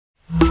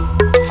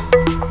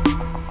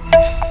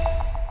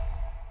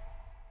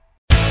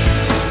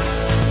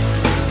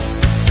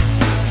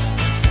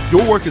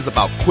Your work is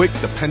about quick,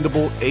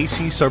 dependable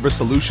AC service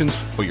solutions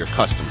for your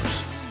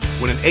customers.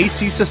 When an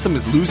AC system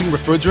is losing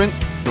refrigerant,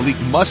 the leak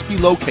must be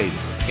located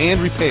and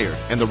repaired,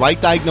 and the right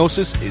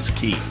diagnosis is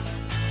key.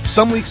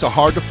 Some leaks are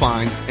hard to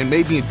find and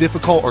may be in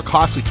difficult or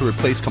costly to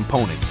replace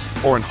components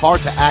or in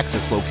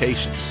hard-to-access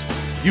locations.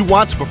 You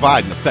want to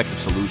provide an effective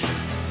solution,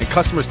 and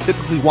customers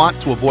typically want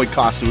to avoid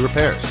costly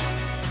repairs.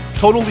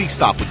 Total Leak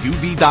Stop with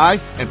UV dye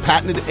and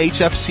patented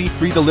HFC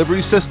free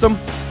delivery system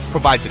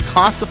provides a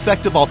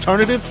cost-effective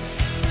alternative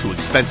to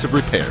expensive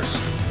repairs.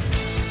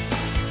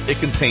 It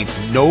contains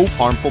no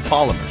harmful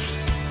polymers.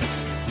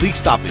 Leak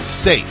Stop is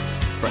safe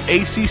for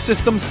AC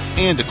systems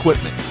and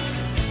equipment.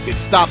 It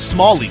stops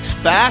small leaks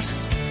fast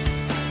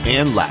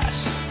and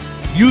lasts.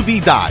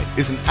 UV dye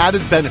is an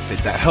added benefit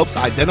that helps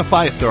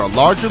identify if there are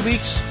larger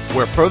leaks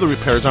where further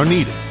repairs are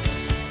needed.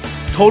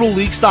 Total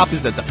Leak Stop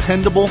is the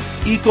dependable,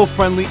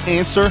 eco-friendly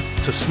answer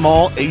to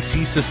small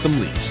AC system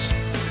leaks.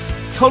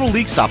 Total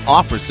Leak Stop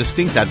offers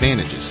distinct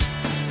advantages.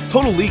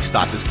 Total Leak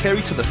Stop is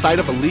carried to the site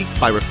of a leak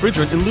by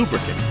refrigerant and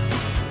lubricant.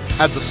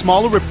 As the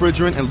smaller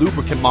refrigerant and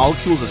lubricant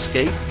molecules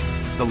escape,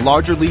 the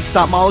larger Leak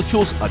Stop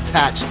molecules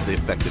attach to the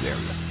affected area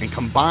and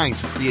combine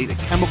to create a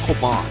chemical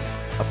bond,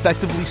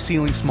 effectively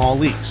sealing small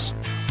leaks.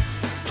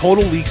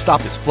 Total Leak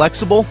Stop is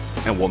flexible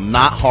and will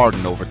not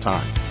harden over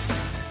time.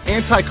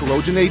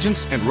 Anti-corrosion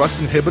agents and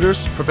rust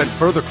inhibitors prevent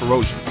further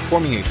corrosion,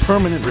 forming a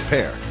permanent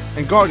repair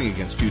and guarding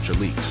against future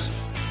leaks.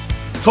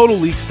 Total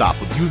Leak Stop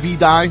with UV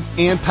dye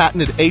and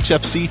patented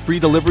HFC free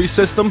delivery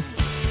system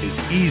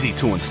is easy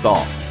to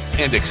install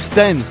and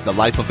extends the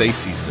life of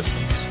AC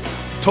systems.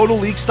 Total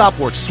Leak Stop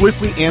works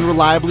swiftly and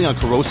reliably on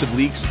corrosive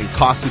leaks and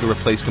costly to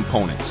replace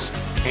components,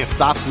 and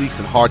stops leaks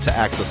in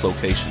hard-to-access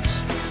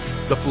locations.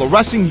 The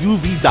fluorescing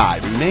UV dye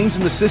remains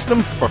in the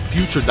system for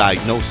future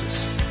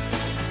diagnosis.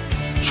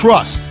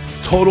 Trust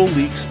Total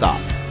Leak Stop.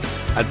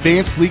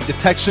 Advanced leak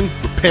detection,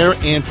 repair,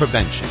 and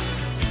prevention.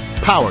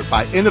 Powered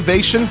by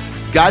innovation,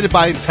 guided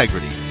by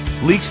integrity.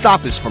 Leak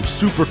Stop is from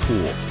Super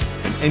Cool,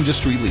 an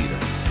industry leader.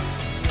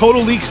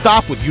 Total Leak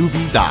Stop with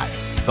UV dye.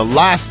 The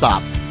last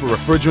stop for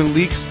refrigerant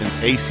leaks in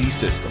AC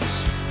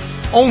systems.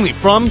 Only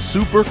from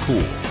Super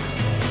Cool.